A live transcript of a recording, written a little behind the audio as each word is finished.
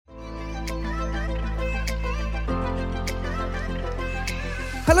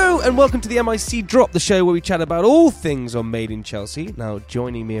Hello and welcome to the MIC Drop, the show where we chat about all things on Made in Chelsea. Now,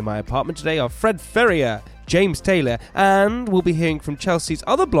 joining me in my apartment today are Fred Ferrier, James Taylor, and we'll be hearing from Chelsea's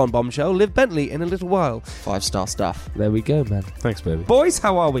other blonde bombshell, Liv Bentley, in a little while. 5-star stuff. There we go, man. Thanks, baby. Boys,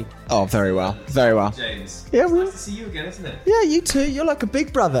 how are we? Oh, very well. Very well. James. Yeah, it's nice to see you again, isn't it? Yeah, you too. You're like a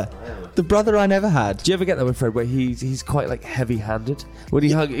big brother. The brother I never had. Do you ever get that with Fred, where he's quite like heavy-handed? When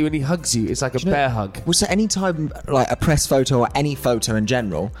he hugs you, it's like a bear hug. Well, so any time, like a press photo or any photo in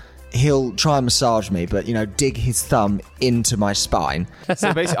general, he'll try and massage me, but, dig his thumb into my spine.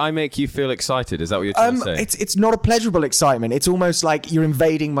 So basically, I make you feel excited. Is that what you're trying to say? It's not a pleasurable excitement. It's almost like you're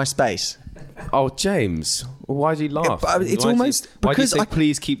invading my space. Oh, James. Well, why do you laugh? Why do you say,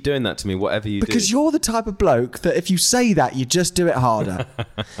 please keep doing that to me, whatever you do? Because you're the type of bloke that if you say that, you just do it harder.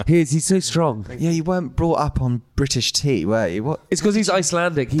 He's so strong. Yeah, you weren't brought up on British tea, were you? What? It's because he's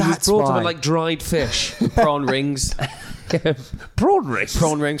Icelandic. He was That's brought up why. on like dried fish. Prawn rings. Prawn rings?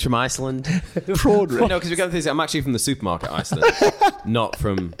 Prawn rings from Iceland. Prawn rings. No, because we're going to I'm actually from the supermarket, Iceland, not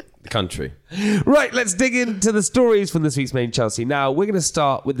from the country. Right, let's dig into the stories from this week's Made in Chelsea. Now, we're going to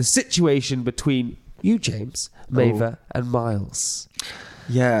start with the situation between you, James, Maeva, and Miles.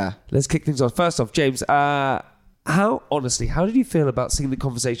 Yeah. Let's kick things off. First off, James, how did you feel about seeing the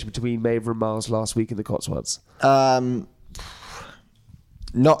conversation between Maeva and Miles last week in the Cotswolds? Not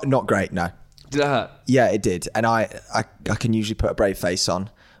great, no. Did it hurt? Yeah, it did. And I can usually put a brave face on,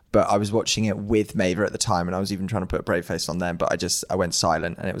 but I was watching it with Maeva at the time, and I was even trying to put a brave face on then, but I went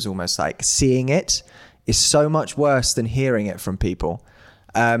silent, and it was almost like seeing it is so much worse than hearing it from people,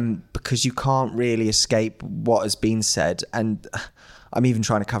 because you can't really escape what has been said. And I'm even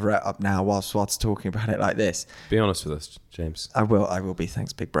trying to cover it up now whilst talking about it like this. Be honest with us, James. I will be.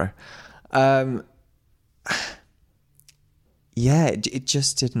 Thanks, big bro. Yeah, it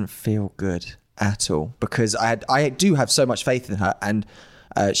just didn't feel good at all, because I do have so much faith in her, and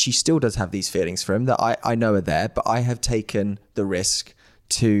she still does have these feelings for him that I know are there, but I have taken the risk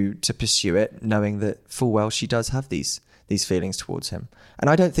to pursue it, knowing that full well she does have these feelings towards him. And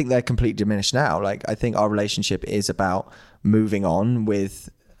I don't think they're completely diminished now. Like, I think our relationship is about moving on with...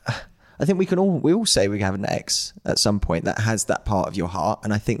 I think we all say we have an ex at some point that has that part of your heart,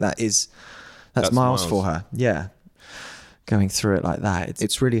 and I think that's Miles for her. Yeah. Going through it like that,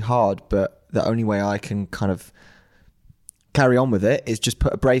 it's really hard, but the only way I can kind of carry on with it is just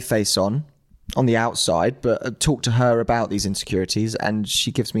put a brave face on the outside, but talk to her about these insecurities, and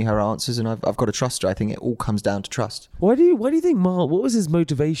she gives me her answers, and I've got to trust her. I think it all comes down to trust. Why do you think Miles, what was his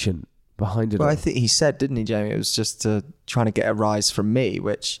motivation behind it Well, all? I think he said, didn't he, Jamie? It was just trying to get a rise from me,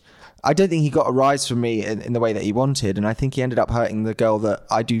 which I don't think he got a rise from me in the way that he wanted. And I think he ended up hurting the girl that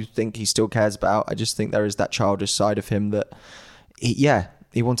I do think he still cares about. I just think there is that childish side of him that,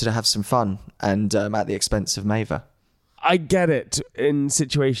 he wanted to have some fun, and at the expense of Maeva. I get it in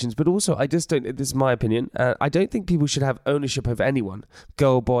situations, but also I just don't, this is my opinion, I don't think people should have ownership over anyone,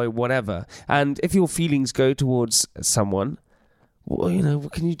 girl, boy, whatever. And if your feelings go towards someone, well,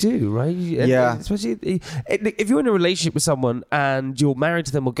 what can you do, right? Yeah. Especially if you're in a relationship with someone and you're married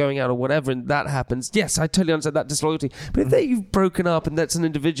to them or going out or whatever, and that happens, yes, I totally understand that disloyalty. But if you've broken up and that's an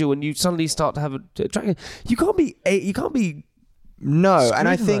individual and you suddenly start to have a attraction, you can't be No, and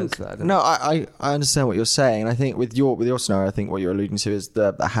I think that, I understand what you're saying, and I think with your scenario, I think what you're alluding to is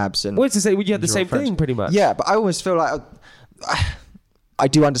the Habs and. Well, it's to say you had the same friends. thing pretty much. Yeah, but I always feel like I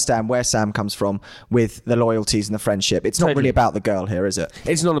do understand where Sam comes from with the loyalties and the friendship. It's not Totally. really about the girl here, is it?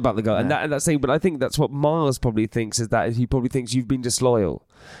 It's not about the girl, and that's thing. But I think that's what Miles probably thinks, is that he probably thinks you've been disloyal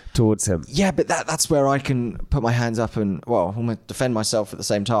towards him. Yeah, but that's where I can put my hands up and almost defend myself at the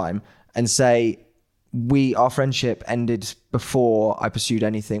same time and say, our friendship ended before I pursued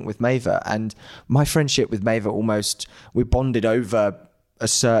anything with Maeva, and my friendship with Maeva we bonded over a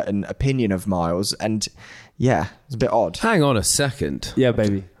certain opinion of Miles, and it's a bit odd. Hang on a second. Yeah,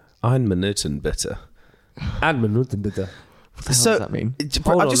 baby. Ein Minuten bitte. Ein Minuten bitte. What the hell does that mean?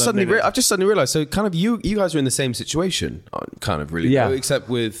 I've just suddenly realised. So, kind of, you guys are in the same situation, kind of, really. Yeah. Except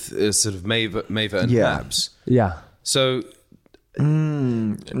with sort of Maeva and Habs. Yeah. So,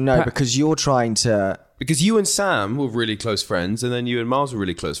 No, because you're trying to. because you and Sam were really close friends, and then you and Miles were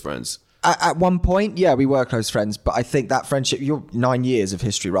really close friends. At one point, yeah, we were close friends, but I think that friendship, you're 9 years of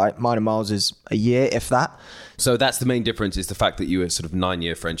history, right? Mine and Miles is a year, if that. So that's the main difference, is the fact that you were sort of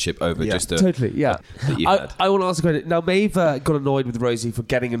 9-year friendship over just a... Totally, yeah. that you had. I want to ask a question. Now, Maeva got annoyed with Rosie for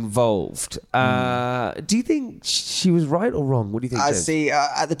getting involved. Do you think she was right or wrong? What do you think, I James? see.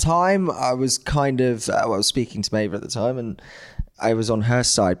 At the time, I was kind of... I was speaking to Maeva at the time, and I was on her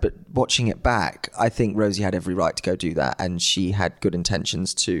side, but watching it back, I think Rosie had every right to go do that, and she had good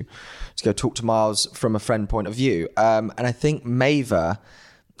intentions to go talk to Miles from a friend point of view. And I think Maeva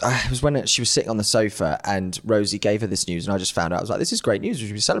it was when she was sitting on the sofa and Rosie gave her this news, and I just found out. I was like, this is great news. We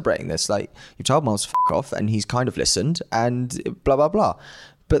should be celebrating this. Like, you told Miles to fuck off, and he's kind of listened, and blah, blah, blah.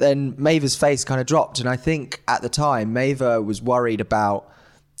 But then Maeva's face kind of dropped. And I think at the time, Maeva was worried about,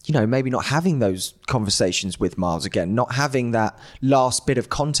 you know, maybe not having those conversations with Miles again, not having that last bit of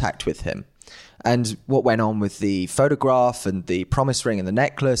contact with him. And what went on with the photograph and the promise ring and the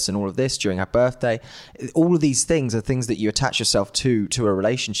necklace and all of this during her birthday, all of these things are things that you attach yourself to a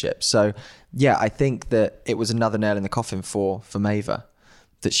relationship. So, yeah, I think that it was another nail in the coffin for Maeva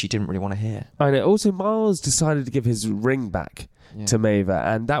that she didn't really want to hear. I know. Also, Miles decided to give his ring back to Maeva,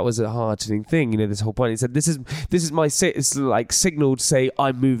 and that was a hard-hitting thing. You know, this whole point. He said, "This is my signal to say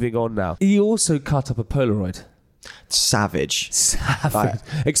I'm moving on now." He also cut up a Polaroid. Savage. Like,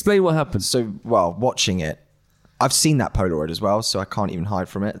 explain what happened. So, well, watching it, I've seen that Polaroid as well, so I can't even hide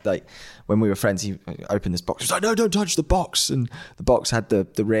from it. Like, when we were friends, he opened this box. He was like, "No, don't touch the box." And the box had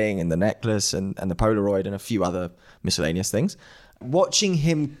the ring and the necklace and the Polaroid and a few other miscellaneous things. Watching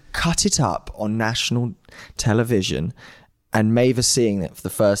him cut it up on national television and Maeva seeing it for the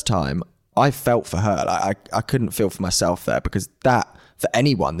first time, I felt for her. Like, I couldn't feel for myself there, because that, for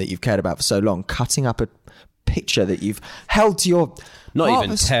anyone that you've cared about for so long, cutting up a picture that you've held to your Not heart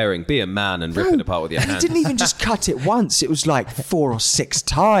even tearing. Be a man and rip it apart with your and hand. he didn't even just cut it once. It was like 4 or 6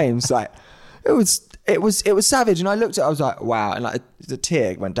 times. Like, it was savage. And I looked at it, I was like, wow. And like the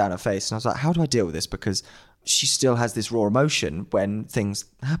tear went down her face. And I was like, how do I deal with this? Because she still has this raw emotion when things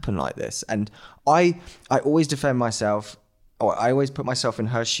happen like this. And I always defend myself. Or I always put myself in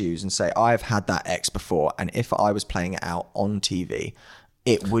her shoes and say, I've had that ex before. And if I was playing it out on TV,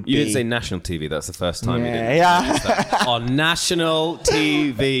 it would be... You didn't say national TV. That's the first time you didn't. Yeah. On national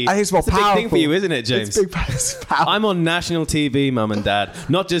TV. I think it's more powerful. a big thing for you, isn't it, James? It's powerful. I'm on national TV, Mum and Dad.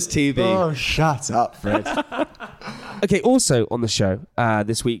 Not just TV. Oh, shut up, Fred. Okay, also on the show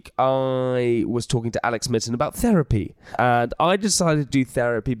this week, I was talking to Alex Mitten about therapy. And I decided to do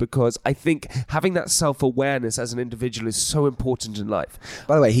therapy because I think having that self-awareness as an individual is so important in life.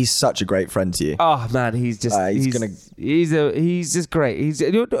 By the way, he's such a great friend to you. Oh, man, he's just... he's just great. He's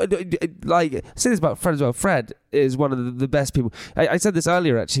like, I say this about Fred as well. Fred is one of the best people. I said this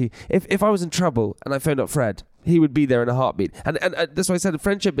earlier, actually. If I was in trouble and I phoned up Fred, he would be there in a heartbeat. And that's why I said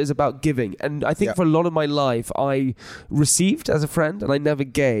friendship is about giving. And I think for a lot of my life, I received as a friend and I never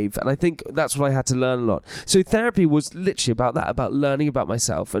gave. And I think that's what I had to learn a lot. So therapy was literally about that, about learning about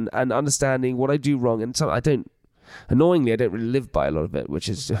myself and understanding what I do wrong. And so annoyingly, I don't really live by a lot of it, which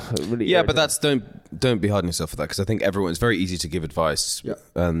is really Yeah, irritating. but that's don't be hard on yourself for that, because I think it's very easy to give advice,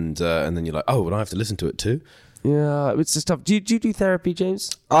 and then you're like, oh, but I have to listen to it too. Yeah, it's just tough. Do you do therapy,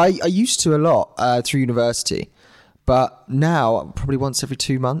 James? I used to a lot through university, but now probably once every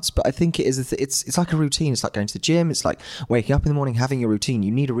 2 months. But I think it is it's like a routine. It's like going to the gym. It's like waking up in the morning, having a routine.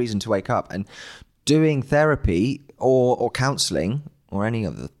 You need a reason to wake up, and doing therapy or counselling or any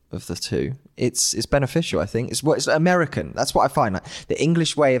of the two. It's beneficial, I think. It's American. That's what I find. Like, the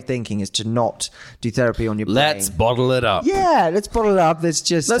English way of thinking is to not do therapy on your brain. Let's bottle it up. Yeah, let's bottle it up. Let's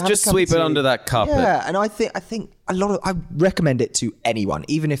just sweep it under that carpet. Yeah, and I think I recommend it to anyone,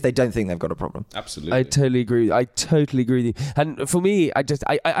 even if they don't think they've got a problem. Absolutely. I totally agree with you. And for me, I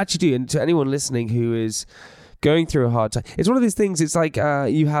actually do. And to anyone listening who is going through a hard time, it's one of these things. It's like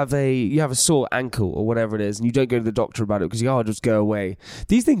you have a sore ankle or whatever it is, and you don't go to the doctor about it because I'll just go away.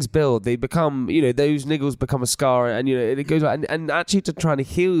 These things build. They become, those niggles become a scar, and it goes. And actually, to trying to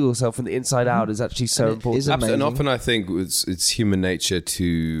heal yourself from the inside out is actually so important. Absolutely. And often I think it's human nature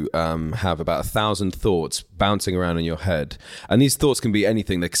to have about 1,000 thoughts bouncing around in your head, and these thoughts can be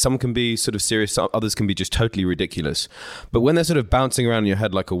anything. Like, some can be sort of serious, others can be just totally ridiculous. But when they're sort of bouncing around in your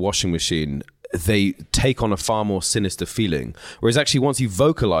head like a washing machine, they take on a far more sinister feeling. Whereas actually, once you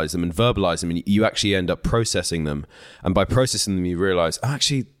vocalize them and verbalize them, and you actually end up processing them, and by processing them, you realize,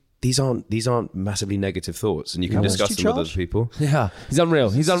 actually, these aren't massively negative thoughts, and you can discuss them with other people. Yeah, he's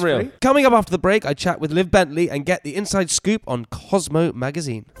unreal. Coming up after the break, I chat with Liv Bentley and get the inside scoop on Cosmo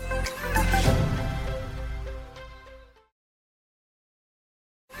magazine.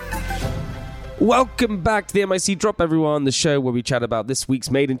 Welcome back to the MIC Drop, everyone, the show where we chat about this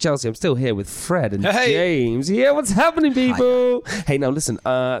week's Made in Chelsea. I'm still here with Fred and James. Yeah, what's happening, people? Hi. Hey, now listen,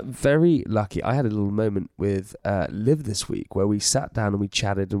 very lucky. I had a little moment with Liv this week where we sat down and we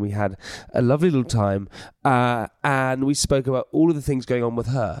chatted and we had a lovely little time, and we spoke about all of the things going on with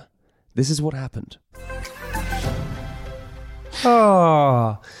her. This is what happened.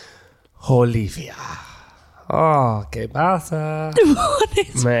 Oh, Olivia. Oh, ¿qué pasa? What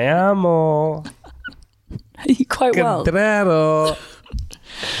is... Me amo. Are you quite well? Bebe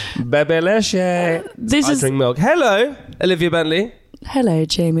leche. This I is... drink milk. Hello, Olivia Bentley. Hello,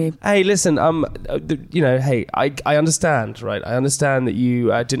 Jamie. Hey, listen, hey, I understand, right? I understand that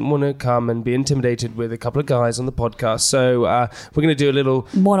you didn't want to come and be intimidated with a couple of guys on the podcast. So we're going to do a little...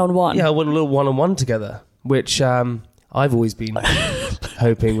 One-on-one. Yeah, a little one-on-one together, which I've always been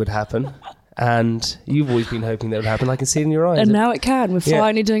hoping would happen. And you've always been hoping that would happen. I can see it in your eyes. And now it can. We're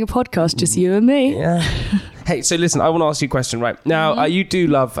finally doing a podcast, just you and me. Yeah. Hey, so listen, I want to ask you a question, right? Now, you do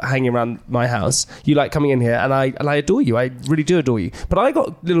love hanging around my house. You like coming in here, and I adore you. I really do adore you. But I got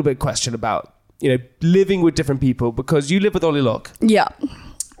a little bit of question about, living with different people, because you live with Ollie Locke. Yeah.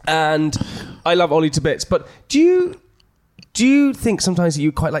 And I love Ollie to bits. But do you think sometimes that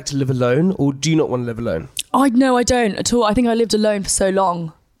you quite like to live alone, or do you not want to live alone? No, I don't at all. I think I lived alone for so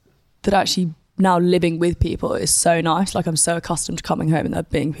long that actually now living with people is so nice. Like, I'm so accustomed to coming home and there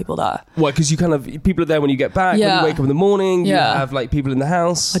being people there. What, because people are there when you get back, when you wake up in the morning, you have like people in the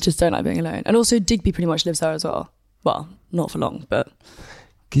house. I just don't like being alone. And also Digby pretty much lives there as well. Well, not for long, but...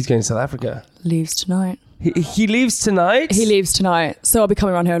 He's going to South Africa. Leaves tonight. He leaves tonight? He leaves tonight. So I'll be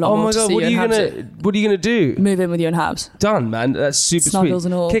coming around here a lot more. Oh my God, what are you gonna do? Move in with you and Habs. Done, man. That's super Snuggles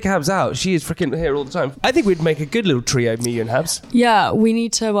sweet. And all. Kick Habs out. She is freaking here all the time. I think we'd make a good little trio, me, you and Habs. Yeah, we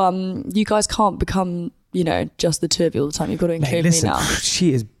need to, you guys can't become, just the two of you all the time. You've got to include me now.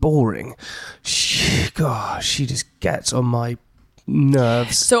 She is boring. She just gets on my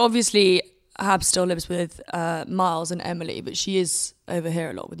nerves. So obviously... Hab still lives with Miles and Emily, but she is over here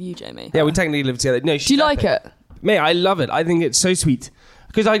a lot with you, Jamie. Yeah, we technically live together. No, do you like it? Mate, I love it. I think it's so sweet.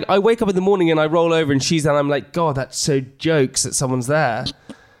 Because I wake up in the morning and I roll over and she's there and I'm like, God, that's so jokes that someone's there.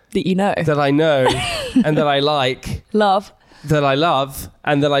 That you know. That I know and that I like. Love. That I love,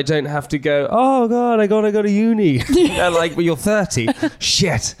 and that I don't have to go, oh God, I gotta go to uni. Like, well, you're 30.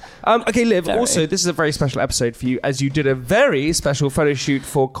 Shit. Okay, Liv, also, this is a very special episode for you, as you did a very special photo shoot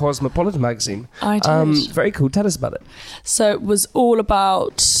for Cosmopolitan magazine. I did. Very cool. Tell us about it. So it was all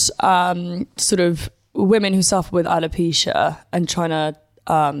about sort of women who suffer with alopecia and trying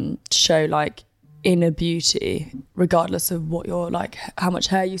to show like inner beauty, regardless of what you're like, how much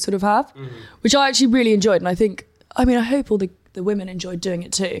hair you sort of have, which I actually really enjoyed. And I hope all the women enjoyed doing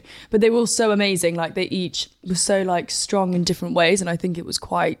it too, but they were all so amazing. Like, they each were so like strong in different ways. And I think it was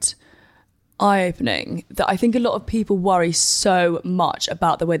quite eye-opening that I think a lot of people worry so much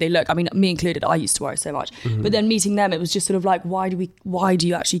about the way they look. I mean, me included, I used to worry so much, but then meeting them, it was just sort of like, why do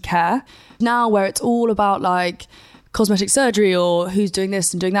you actually care? Now where it's all about like cosmetic surgery or who's doing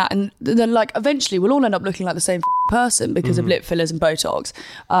this and doing that, and then like eventually we'll all end up looking like the same person because of lip fillers and Botox,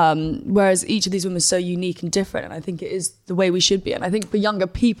 whereas each of these women is so unique and different, and I think it is the way we should be. And I think for younger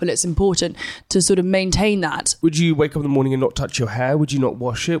people it's important to sort of maintain that. Would you wake up in the morning and not touch your hair? Would you not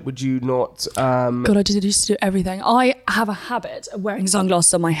wash it? Would you not God, I used to do everything. I have a habit of wearing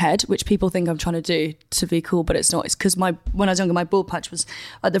sunglasses on my head, which people think I'm trying to do to be cool, but it's not. It's because when I was younger, my bald patch was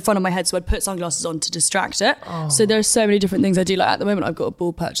at the front of my head, so I'd put sunglasses on to distract it. So there's so many different things I do. Like, at the moment I've got a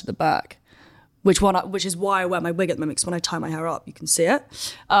bald patch at the back, which is why I wear my wig at the moment, because when I tie my hair up you can see it.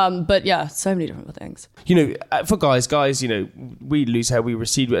 But yeah, so many different things. For guys, we lose hair, we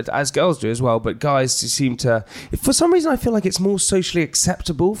recede, as girls do as well, but guys seem to, for some reason I feel like it's more socially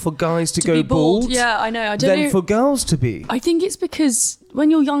acceptable for guys to go bald. Yeah, I know. I don't know. Than for girls to be. I think it's because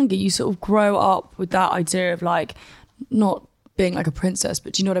when you're younger you sort of grow up with that idea of like not being like a princess,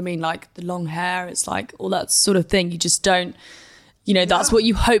 but do you know what I mean? Like the long hair, it's like all that sort of thing. You just don't, that's what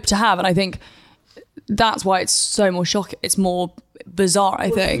you hope to have. And I think that's why it's so more shocking. It's more bizarre, I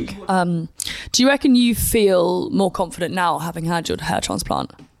think. Do you reckon you feel more confident now having had your hair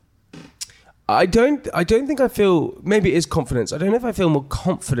transplant? I don't think I feel, maybe it is confidence. I don't know if I feel more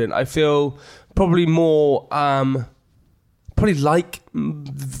confident. I feel probably more, probably like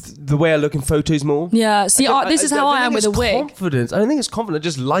the way I look in photos more. Yeah, see, this is how I am with a wig. Confidence. I don't think it's confidence. I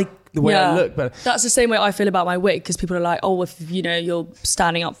just like the way I look better. That's the same way I feel about my wig, because people are like, oh, if you're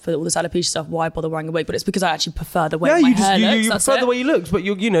standing up for all this alopecia stuff, why bother wearing a wig? But it's because I actually prefer the way my hair looks. You prefer the way you look, but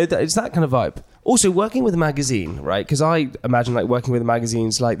that it's that kind of vibe. Also, working with a magazine, right? Because I imagine like working with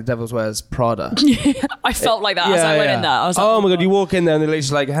magazines like The Devil Wears Prada. I felt like that as I went in there. I was like, oh my God, you walk in there and they're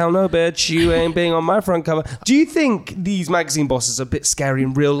literally like, hell no, bitch, you ain't being on my front cover. Do you think these magazine bosses are a bit scary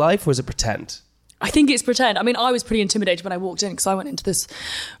in real life, or is it pretend? I think it's pretend. I mean, I was pretty intimidated when I walked in, because I went into this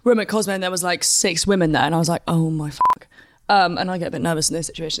room at Cosmo and there was like 6 women there, and I was like, oh my fuck. And I get a bit nervous in those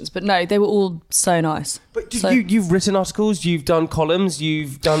situations. But no, they were all so nice. But you've written articles, you've done columns,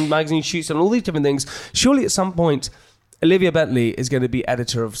 you've done magazine shoots and all these different things. Surely at some point, Olivia Bentley is going to be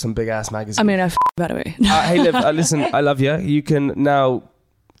editor of some big-ass magazine. I mean, better be. Hey, Liv, listen, I love you. You can now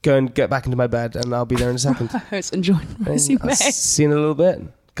go and get back into my bed, and I'll be there in a second. I was enjoying See you in a little bit.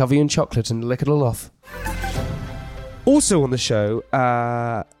 Cover you in chocolate and lick it all off. Also on the show,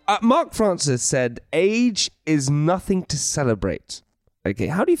 Mark Francis said, age is nothing to celebrate. Okay,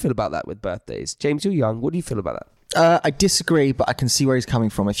 how do you feel about that with birthdays? James, you're young. What do you feel about I disagree, but I can see where he's coming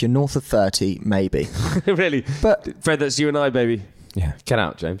from. If you're north of 30, maybe. that? Really? But Fred, that's you and I, baby. Yeah, get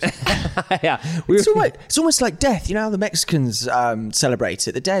out, James. Yeah. it's almost like death. You know how the Mexicans celebrate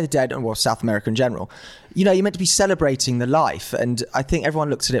it, the Day of the Dead, and South America in general. You know, you're meant to be celebrating the life, and I think everyone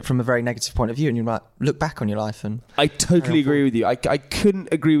looks at it from a very negative point of view, and you might look back on your life and... I totally agree with you. I couldn't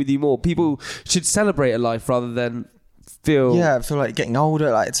agree with you more. People should celebrate a life rather than feel... Yeah, I feel like getting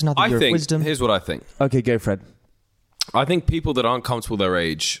older, like it's another year of wisdom. Here's what I think. Okay, go, Fred. I think people that aren't comfortable with their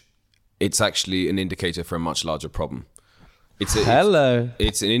age, it's actually an indicator for a much larger problem. Hello.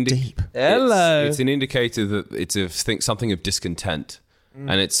 It's an Hello. It's an indicator that it's something of discontent,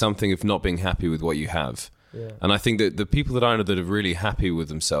 and it's something of not being happy with what you have. Yeah. And I think that the people that I know that are really happy with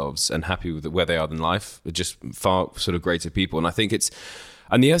themselves and happy with where they are in life are just far sort of greater people. And I think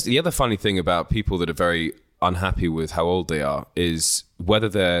the other funny thing about people that are very unhappy with how old they are is whether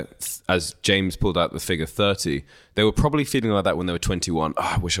they're, as James pulled out the figure 30, they were probably feeling like that when they were 21. Oh,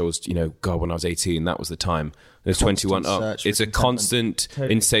 I wish I was, God, when I was 18, that was the time. There's 21. Oh, it's a constant,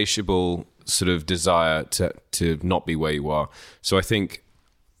 insatiable sort of desire to not be where you are. So I think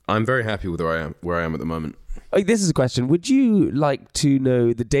I'm very happy with where I am at the moment. This is a question. Would you like to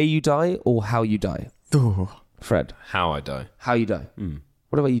know the day you die or how you die? Oh, Fred. How I die. How you die.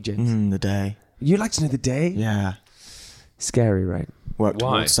 What about you, James? the day. You'd like to know the day? Yeah. Scary, right? Work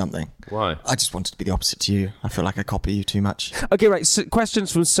Why? towards something. Why? I just wanted to be the opposite to you. I feel like I copy you too much. Okay, right. So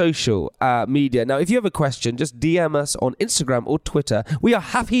questions from social media. Now, if you have a question, just DM us on Instagram or Twitter. We are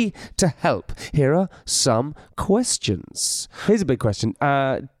happy to help. Here are some questions. Here's a big question.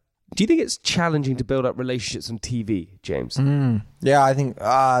 Do you think it's challenging to build up relationships on TV, James? Yeah, I think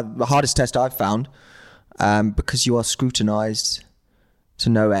the hardest test I've found, because you are scrutinized to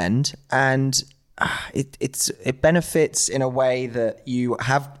no end, and it benefits in a way that you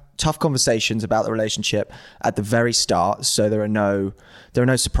have tough conversations about the relationship at the very start, so there are no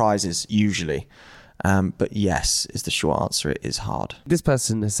surprises usually. But yes, is the short answer. It is hard. This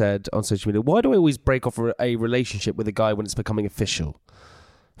person has said on social media, why do I always break off a relationship with a guy when it's becoming official?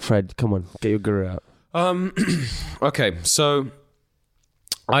 Fred, come on, get your guru out. Okay, so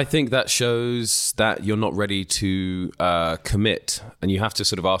I think that shows that you're not ready to commit, and you have to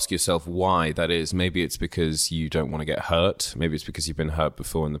sort of ask yourself why that is. Maybe it's because you don't want to get hurt. Maybe it's because you've been hurt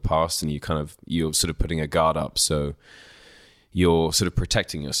before in the past, and you're sort of putting a guard up, so you're sort of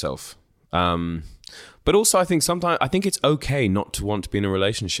protecting yourself. But also, I think it's okay not to want to be in a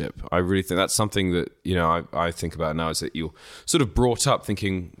relationship. I really think that's something that, I think about now, is that you're sort of brought up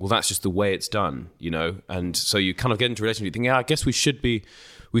thinking, well, that's just the way it's done, and so you kind of get into a relationship, you think, yeah, I guess we should be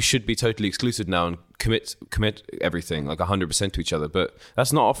totally exclusive now and commit everything like 100% to each other. But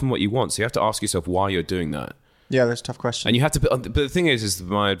that's not often what you want. So you have to ask yourself why you're doing that. Yeah, that's a tough question. And you have to, but the thing is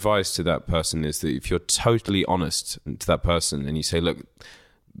my advice to that person is that if you're totally honest to that person and you say, look,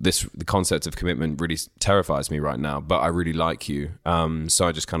 the concept of commitment really terrifies me right now, but I really like you. So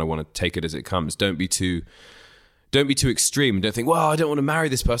I just kind of want to take it as it comes. Don't be too extreme. Don't think, well, I don't want to marry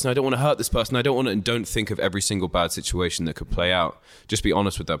this person. I don't want to hurt this person. And don't think of every single bad situation that could play out. Just be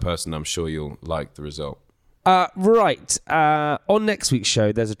honest with that person. I'm sure you'll like the result. Right. On next week's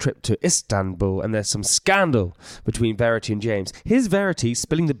show, there's a trip to Istanbul and there's some scandal between Verity and James. Here's Verity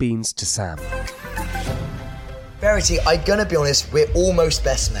spilling the beans to Sam. Verity, I'm gonna be honest, we're almost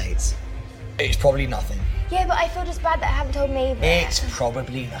best mates. It's probably nothing. Yeah, but I feel just bad that I haven't told Maeve. It's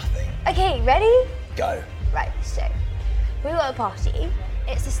probably nothing. Okay, ready? Go. Right, so we were at a party.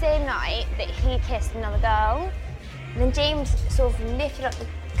 It's the same night that he kissed another girl. And then James sort of lifted up the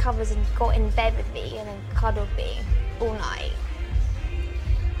covers and got in bed with me and then cuddled me all night.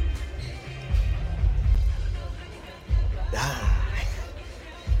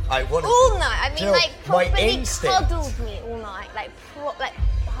 I want all night. I mean, like properly instinct. cuddled me all night, like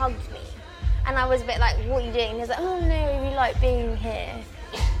hugged me. And I was a bit like, "What are you doing?" And he was like, "Oh no, we like being here."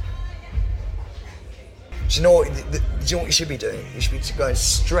 Do you know what you should be doing? You should be going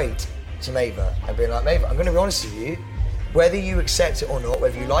straight to Maeve and being like, Maeve, I'm going to be honest with you. Whether you accept it or not,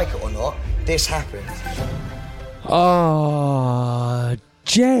 whether you like it or not, this happened. Oh,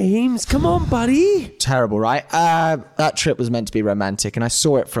 James, come on, buddy. Terrible, right? That trip was meant to be romantic, and I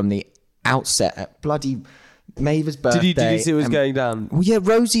saw it from the outset at bloody Maeve's birthday. Did you see what was going down? Well, yeah,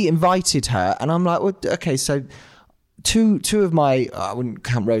 Rosie invited her, and I'm like, well, okay, so two of my, I wouldn't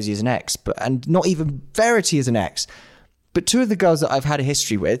count Rosie as an ex, and not even Verity as an ex, but two of the girls that I've had a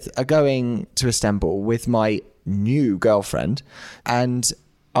history with are going to Istanbul with my new girlfriend, and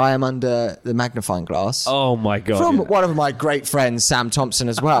I am under the magnifying glass. Oh my God. From one of my great friends, Sam Thompson,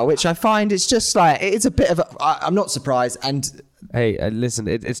 as well, which I find it's just like, it's a bit of a, I'm not surprised. And Hey, listen,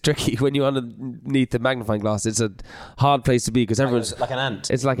 it's tricky when you're underneath the magnifying glass. It's a hard place to be because everyone's like an ant.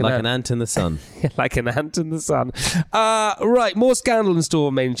 It's like an ant in the sun. Like an ant in the sun. Right, more scandal in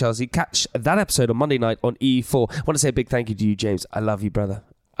store, Made in Chelsea. Catch that episode on Monday night on E4. I want to say a big thank you to you, James. I love you, brother.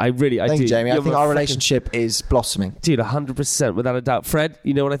 I do. Thank you, Jamie. I You're think my our fucking- relationship is blossoming. Dude, 100%, without a doubt. Fred,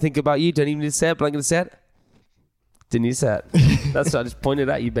 you know what I think about you? Don't even need to say it, but I'm going to say it. Didn't you say it? That's what I just pointed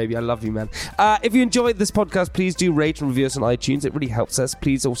at you, baby. I love you, man. If you enjoyed this podcast, please do rate and review us on iTunes. It really helps us.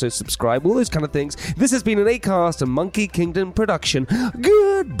 Please also subscribe, all those kind of things. This has been an Acast and Monkey Kingdom production.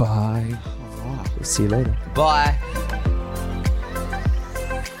 Goodbye. We'll see you later. Bye.